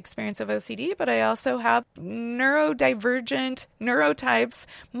I've lived experience of OCD, but I also have neurodivergent neurotypes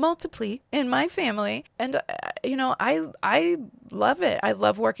multiply in my family. And, you know, I love it. I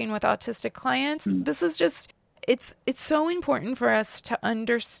love working with autistic clients. This is just, it's so important for us to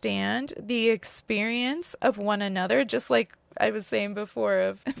understand the experience of one another, just like I was saying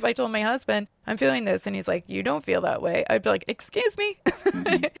before, if I told my husband, I'm feeling this, and he's like, you don't feel that way, I'd be like, excuse me.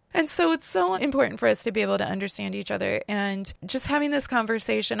 And so it's so important for us to be able to understand each other and just having this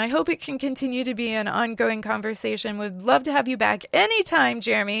conversation. I hope it can continue to be an ongoing conversation. Would love to have you back anytime,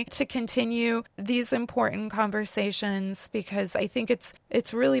 Jeremy, to continue these important conversations, because I think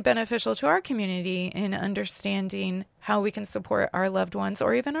it's really beneficial to our community in understanding how we can support our loved ones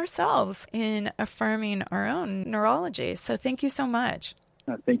or even ourselves in affirming our own neurology. So thank you so much.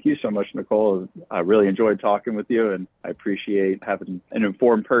 Thank you so much, Nicole. I really enjoyed talking with you, and I appreciate having an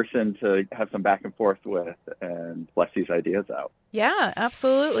informed person to have some back and forth with and flesh these ideas out. Yeah,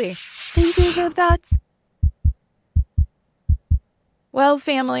 absolutely. Thank you for that. Well,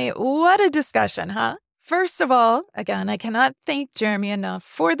 family, what a discussion, huh? First of all, again, I cannot thank Jeremy enough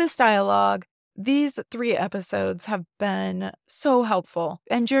for this dialogue. These 3 episodes have been so helpful,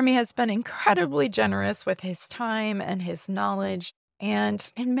 and Jeremy has been incredibly generous with his time and his knowledge.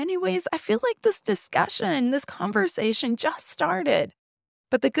 And in many ways, I feel like this discussion, this conversation just started.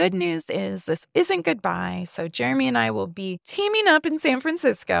 But the good news is this isn't goodbye. So Jeremy and I will be teaming up in San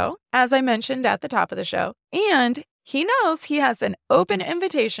Francisco, as I mentioned at the top of the show. And he knows he has an open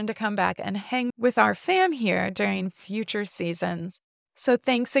invitation to come back and hang with our fam here during future seasons. So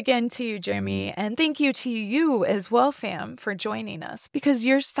thanks again to you, Jeremy, and thank you to you as well, fam, for joining us, because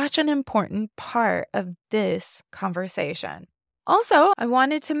you're such an important part of this conversation. Also, I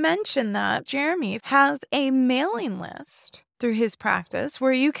wanted to mention that Jeremy has a mailing list through his practice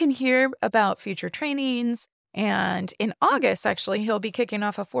where you can hear about future trainings. And in August, actually, he'll be kicking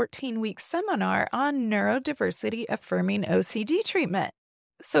off a 14-week seminar on neurodiversity affirming OCD treatment.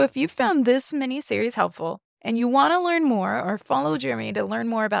 So if you found this mini-series helpful and you want to learn more or follow Jeremy to learn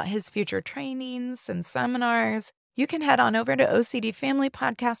more about his future trainings and seminars, you can head on over to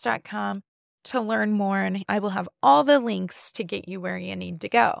OCDFamilyPodcast.com to learn more, and I will have all the links to get you where you need to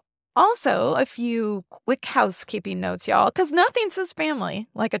go. Also, a few quick housekeeping notes, y'all, because nothing says family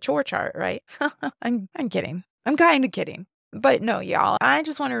like a chore chart, right? I'm kidding. I'm kind of kidding. But no, y'all, I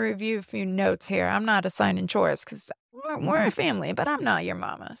just want to review a few notes here. I'm not assigning chores because we're a family, but I'm not your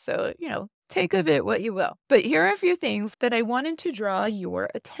mama. So, take of it what you will. But here are a few things that I wanted to draw your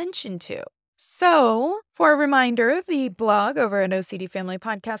attention to. So, for a reminder, the blog over at OCD Family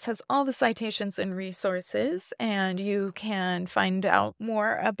Podcast has all the citations and resources, and you can find out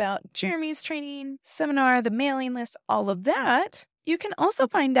more about Jeremy's training, seminar, the mailing list, all of that. You can also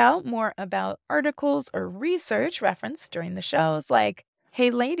find out more about articles or research referenced during the shows, like,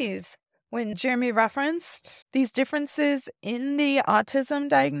 hey, ladies, when Jeremy referenced these differences in the autism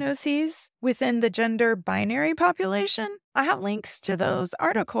diagnoses within the gender binary population, I have links to those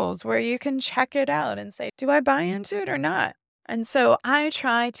articles where you can check it out and say, do I buy into it or not? And so I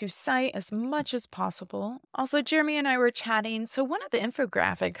try to cite as much as possible. Also, Jeremy and I were chatting. So one of the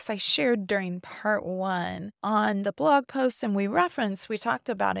infographics I shared during part 1 on the blog post and we talked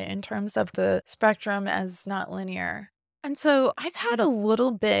about it in terms of the spectrum as not linear. And so I've had a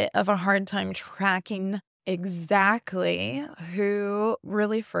little bit of a hard time tracking exactly who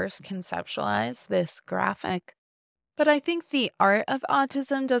really first conceptualized this graphic. But I think the art of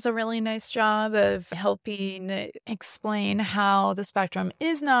autism does a really nice job of helping explain how the spectrum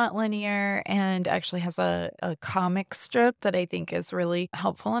is not linear and actually has a comic strip that I think is really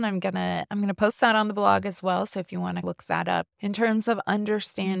helpful. And I'm gonna post that on the blog as well. So if you want to look that up in terms of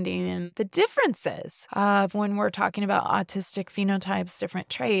understanding the differences of when we're talking about autistic phenotypes, different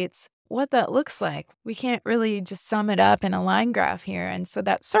traits, what that looks like. We can't really just sum it up in a line graph here. And so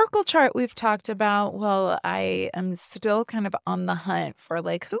that circle chart we've talked about, well, I am still kind of on the hunt for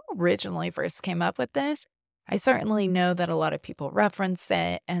who originally first came up with this. I certainly know that a lot of people reference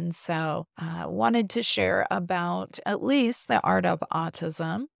it. And so I wanted to share about at least the art of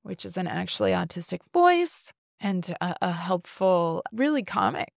autism, which is an actually autistic voice and a helpful, really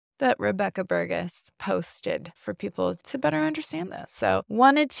comic that Rebecca Burgess posted for people to better understand this. So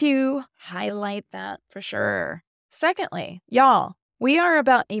wanted to highlight that for sure. Secondly, y'all, we are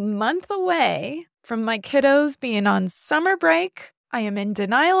about a month away from my kiddos being on summer break. I am in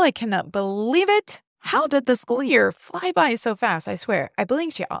denial. I cannot believe it. How did the school year fly by so fast? I swear. I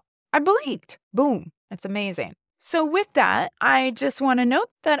blinked, y'all. I blinked. Boom. It's amazing. So with that, I just want to note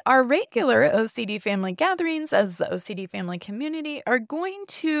that our regular OCD family gatherings as the OCD family community are going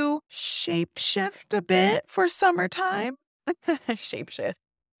to shapeshift a bit for summertime. Shapeshift.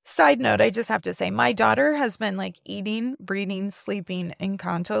 Side note, I just have to say, my daughter has been eating, breathing, sleeping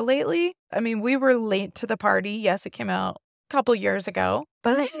Encanto lately. I mean, we were late to the party. Yes, it came out a couple years ago,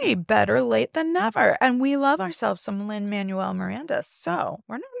 but hey, better late than never. And we love ourselves some Lin-Manuel Miranda, so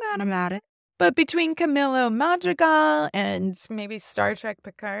we're not mad about it. But between Camilo Madrigal and maybe Star Trek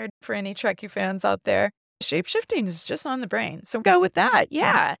Picard, for any Trekkie fans out there, shapeshifting is just on the brain. So go with that.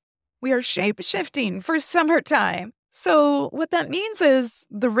 Yeah, we are shapeshifting for summertime. So what that means is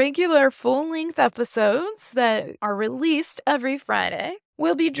the regular full-length episodes that are released every Friday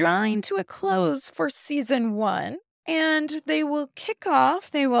will be drawing to a close for season 1. And they will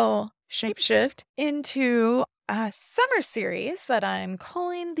shapeshift into a summer series that I'm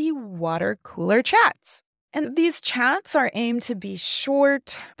calling the Water Cooler Chats. And these chats are aimed to be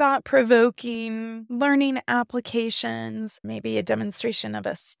short, thought-provoking, learning applications, maybe a demonstration of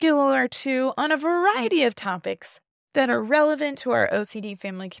a skill or two on a variety of topics that are relevant to our OCD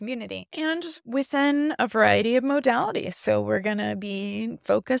family community and within a variety of modalities. So we're going to be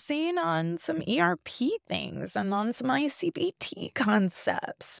focusing on some ERP things and on some ICBT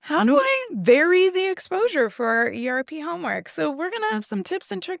concepts. How do I vary the exposure for our ERP homework? So we're going to have some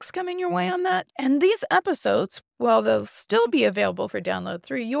tips and tricks coming your way on that. And these episodes, while they'll still be available for download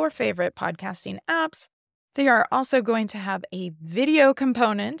through your favorite podcasting apps, they are also going to have a video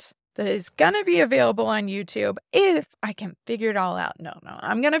component that is going to be available on YouTube if I can figure it all out. No,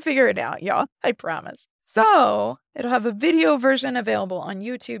 I'm going to figure it out, y'all. I promise. So it'll have a video version available on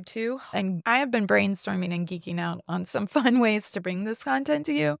YouTube too. And I have been brainstorming and geeking out on some fun ways to bring this content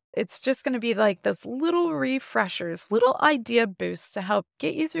to you. It's just going to be those little refreshers, little idea boosts to help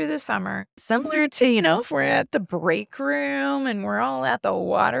get you through the summer. Similar to, if we're at the break room and we're all at the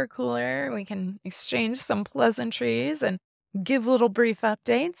water cooler, we can exchange some pleasantries and give little brief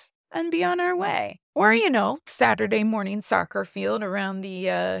updates and be on our way. Or, Saturday morning soccer field around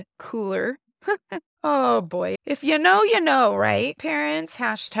the cooler. Oh boy. If you know, right? Parents,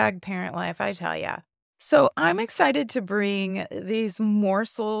 #parent life, I tell ya. So I'm excited to bring these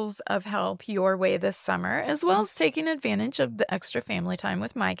morsels of help your way this summer, as well as taking advantage of the extra family time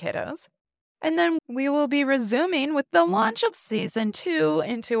with my kiddos. And then we will be resuming with the launch of season 2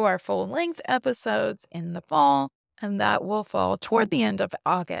 into our full-length episodes in the fall. And that will fall toward the end of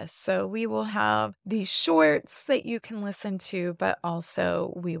August. So we will have these shorts that you can listen to, but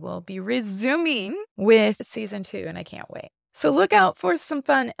also we will be resuming with season 2, and I can't wait. So look out for some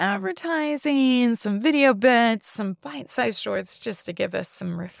fun advertising, some video bits, some bite-sized shorts just to give us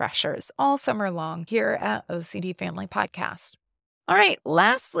some refreshers all summer long here at OCD Family Podcast. All right,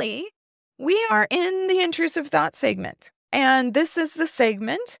 lastly, we are in the intrusive thought segment. And this is the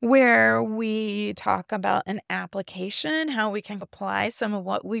segment where we talk about an application, how we can apply some of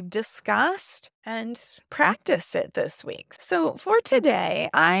what we've discussed and practice it this week. So for today,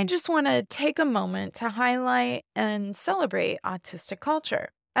 I just want to take a moment to highlight and celebrate autistic culture.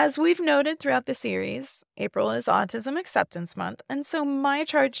 As we've noted throughout the series, April is Autism Acceptance Month. And so my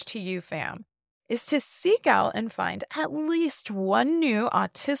charge to you, fam, is to seek out and find at least one new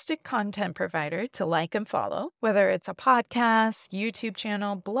autistic content provider to like and follow, whether it's a podcast, YouTube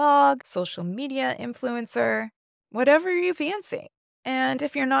channel, blog, social media influencer, whatever you fancy. And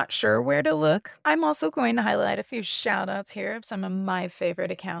if you're not sure where to look, I'm also going to highlight a few shout outs here of some of my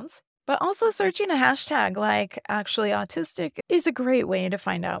favorite accounts. But also searching a hashtag like Actually Autistic is a great way to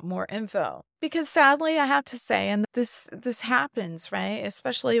find out more info. Because sadly, I have to say, and this happens, right?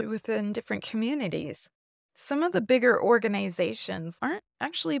 Especially within different communities. Some of the bigger organizations aren't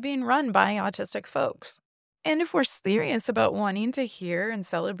actually being run by autistic folks. And if we're serious about wanting to hear and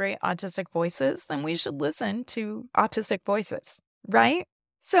celebrate autistic voices, then we should listen to autistic voices, right?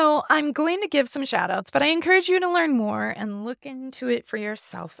 So I'm going to give some shout outs, but I encourage you to learn more and look into it for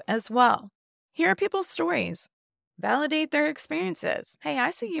yourself as well. Hear people's stories. Validate their experiences. Hey,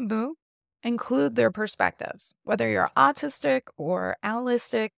 I see you, boo. Include their perspectives. Whether you're autistic or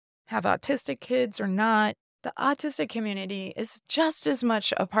allistic, have autistic kids or not, the autistic community is just as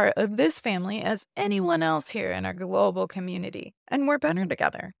much a part of this family as anyone else here in our global community. And we're better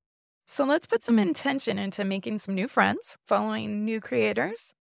together. So let's put some intention into making some new friends, following new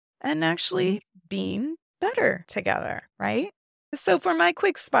creators, and actually being better together, right? So for my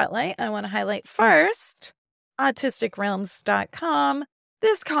quick spotlight, I want to highlight first autisticrealms.com.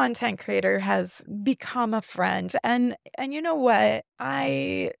 This content creator has become a friend. And you know what?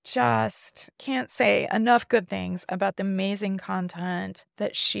 I just can't say enough good things about the amazing content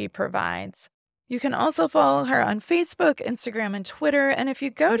that she provides. You can also follow her on Facebook, Instagram, and Twitter. And if you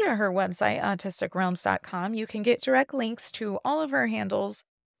go to her website, autisticrealms.com, you can get direct links to all of her handles.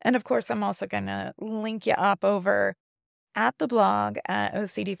 And of course, I'm also going to link you up over at the blog at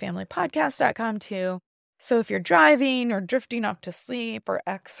ocdfamilypodcast.com too. So if you're driving or drifting off to sleep or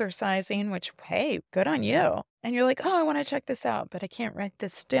exercising, which, hey, good on you, and you're like, oh, I want to check this out, but I can't write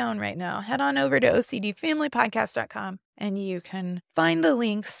this down right now, head on over to ocdfamilypodcast.com and you can find the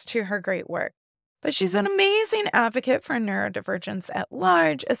links to her great work. But she's an amazing advocate for neurodivergence at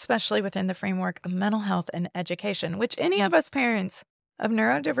large, especially within the framework of mental health and education, which any of us parents of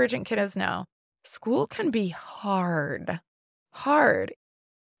neurodivergent kiddos know. School can be hard.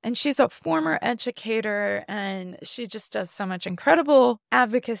 And she's a former educator, and she just does so much incredible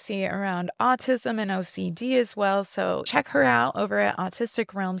advocacy around autism and OCD as well. So check her out over at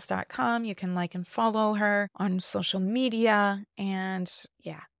autisticrealms.com. You can like and follow her on social media, and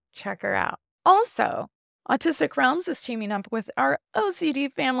yeah, check her out. Also, Autistic Realms is teaming up with our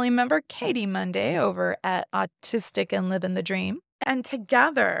OCD family member, Katie Monday, over at Autistic and Living the Dream. And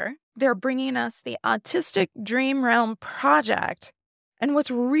together, they're bringing us the Autistic Dream Realm Project. And what's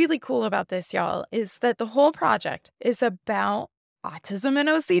really cool about this, y'all, is that the whole project is about autism and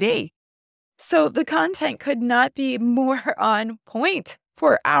OCD. So the content could not be more on point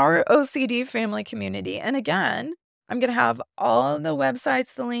for our OCD family community. And again, I'm going to have all the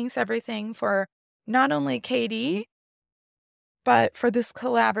websites, the links, everything for not only Katie, but for this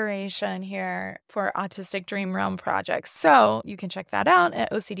collaboration here for Autistic Dream Realm Project. So you can check that out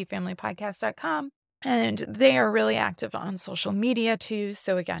at ocdfamilypodcast.com. And they are really active on social media too.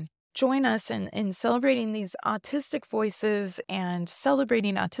 So again, join us in celebrating these autistic voices and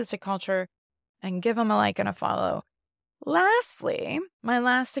celebrating autistic culture, and give them a like and a follow. Lastly, my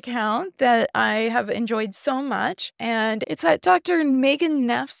last account that I have enjoyed so much, and it's at Dr. Megan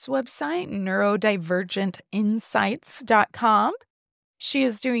Neff's website, neurodivergentinsights.com. She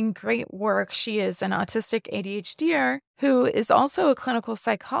is doing great work. She is an autistic ADHDer who is also a clinical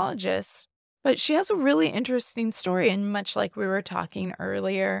psychologist, but she has a really interesting story, and much like we were talking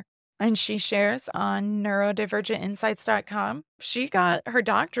earlier, and she shares on neurodivergentinsights.com. She got her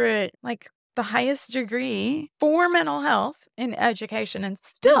doctorate, like the highest degree for mental health in education, and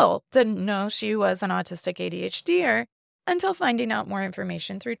still didn't know she was an autistic ADHDer until finding out more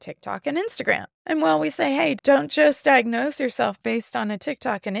information through TikTok and Instagram. And while we say, hey, don't just diagnose yourself based on a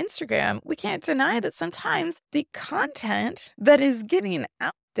TikTok and Instagram, we can't deny that sometimes the content that is getting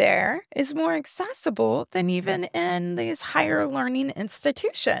out there is more accessible than even in these higher learning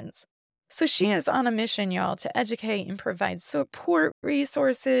institutions. So she is on a mission, y'all, to educate and provide support,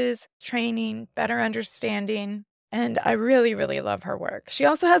 resources, training, better understanding. And I really, really love her work. She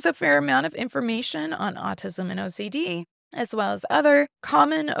also has a fair amount of information on autism and OCD, as well as other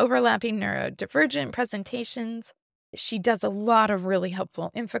common overlapping neurodivergent presentations. She does a lot of really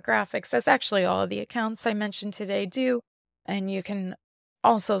helpful infographics. That's actually all of the accounts I mentioned today do. And you can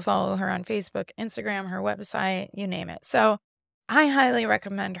also follow her on Facebook, Instagram, her website, you name it. So I highly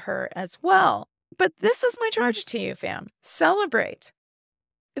recommend her as well. But this is my charge to you, fam. Celebrate.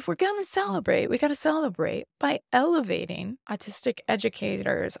 If we're going to celebrate, we got to celebrate by elevating autistic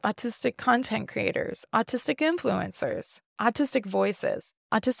educators, autistic content creators, autistic influencers, autistic voices,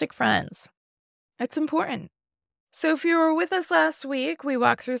 autistic friends. It's important. So if you were with us last week, we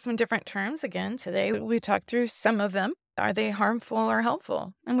walked through some different terms. Again, today we talked through some of them. Are they harmful or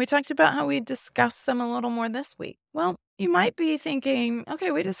helpful? And we talked about how we discuss them a little more this week. Well, you might be thinking,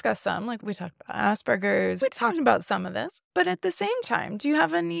 okay, we discussed some, like we talked about Asperger's, we talked about some of this, but at the same time, do you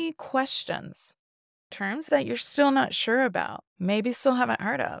have any questions, terms that you're still not sure about, maybe still haven't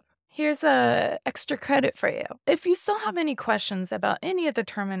heard of? Here's a extra credit for you. If you still have any questions about any of the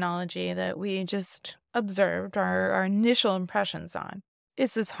terminology that we just observed, our initial impressions on,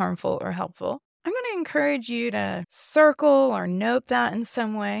 is this harmful or helpful? I'm going to encourage you to circle or note that in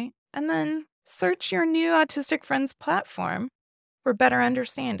some way, and then search your new Autistic Friends platform for better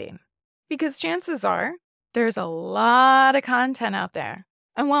understanding. Because chances are there's a lot of content out there.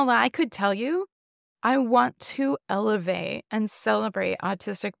 And while I could tell you, I want to elevate and celebrate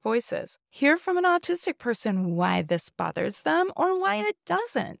autistic voices. Hear from an autistic person why this bothers them or why it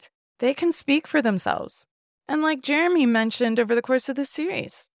doesn't. They can speak for themselves. And like Jeremy mentioned over the course of the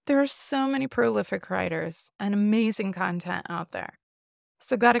series, there are so many prolific writers and amazing content out there.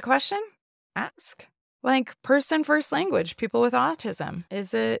 So got a question? Ask. Like person first language, people with autism.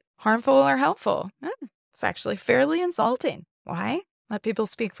 Is it harmful or helpful? It's actually fairly insulting. Why? Let people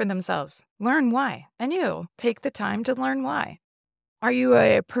speak for themselves. Learn why. And you take the time to learn why. Are you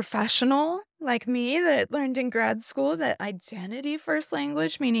a professional like me that learned in grad school that identity first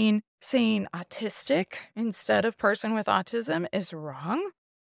language, meaning saying autistic instead of person with autism, is wrong?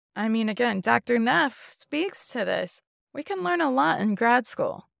 I mean, again, Dr. Neff speaks to this. We can learn a lot in grad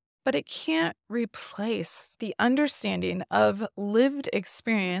school, but it can't replace the understanding of lived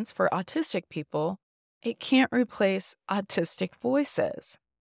experience for autistic people. It can't replace autistic voices.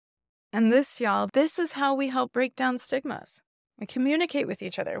 And this, y'all, this is how we help break down stigmas. We communicate with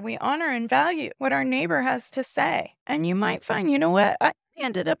each other. We honor and value what our neighbor has to say. And you might find, you know what, I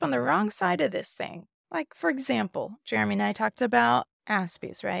ended up on the wrong side of this thing. Like, for example, Jeremy and I talked about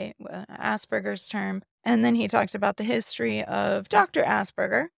Aspies, right? Asperger's term. And then he talked about the history of Dr.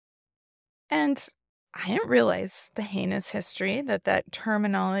 Asperger. And I didn't realize the heinous history that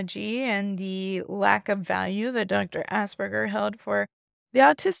terminology and the lack of value that Dr. Asperger held for the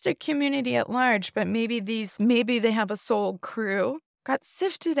autistic community at large, but maybe they have a soul crew, got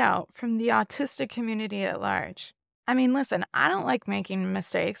sifted out from the autistic community at large. I mean, listen, I don't like making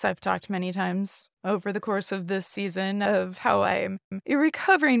mistakes. I've talked many times over the course of this season of how I'm a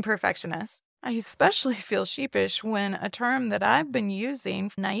recovering perfectionist. I especially feel sheepish when a term that I've been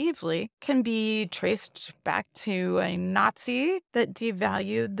using naively can be traced back to a Nazi that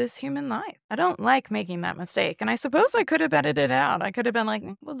devalued this human life. I don't like making that mistake. And I suppose I could have edited it out. I could have been like,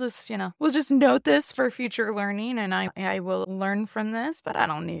 we'll just note this for future learning and I will learn from this, but I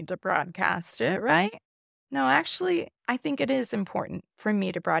don't need to broadcast it, right? No, actually, I think it is important for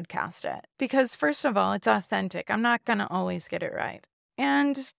me to broadcast it because, first of all, it's authentic. I'm not going to always get it right.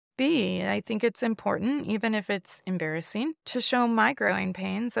 And B, I think it's important, even if it's embarrassing, to show my growing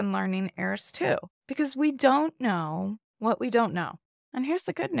pains and learning errors too, because we don't know what we don't know. And here's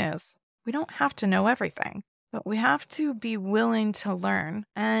the good news. We don't have to know everything, but we have to be willing to learn.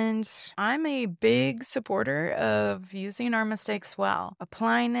 And I'm a big supporter of using our mistakes well,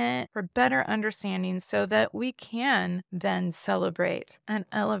 applying it for better understanding so that we can then celebrate and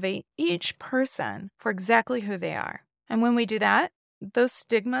elevate each person for exactly who they are. And when we do that, those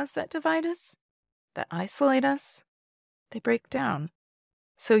stigmas that divide us, that isolate us, they break down.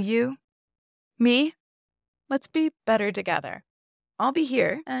 So you, me, let's be better together. I'll be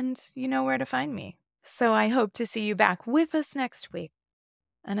here and you know where to find me. So I hope to see you back with us next week.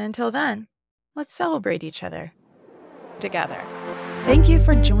 And until then, let's celebrate each other together. Thank you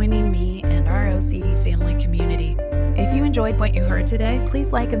for joining me and our OCD family community. If you enjoyed what you heard today,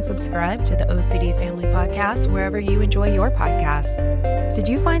 please like and subscribe to the OCD Family Podcast wherever you enjoy your podcasts. Did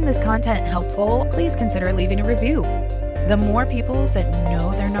you find this content helpful? Please consider leaving a review. The more people that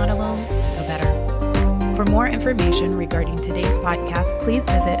know they're not alone, the better. For more information regarding today's podcast, please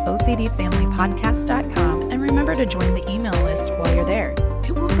visit ocdfamilypodcast.com and remember to join the email list while you're there.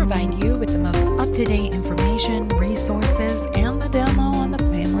 It will provide you with the most up-to-date information, resources, and the down low on the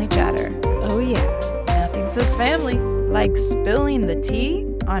family chatter. Oh yeah, nothing says family like spilling the tea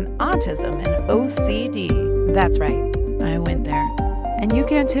on autism and OCD. That's right, I went there. And you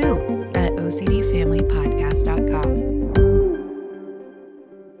can too at ocdfamilypodcast.com.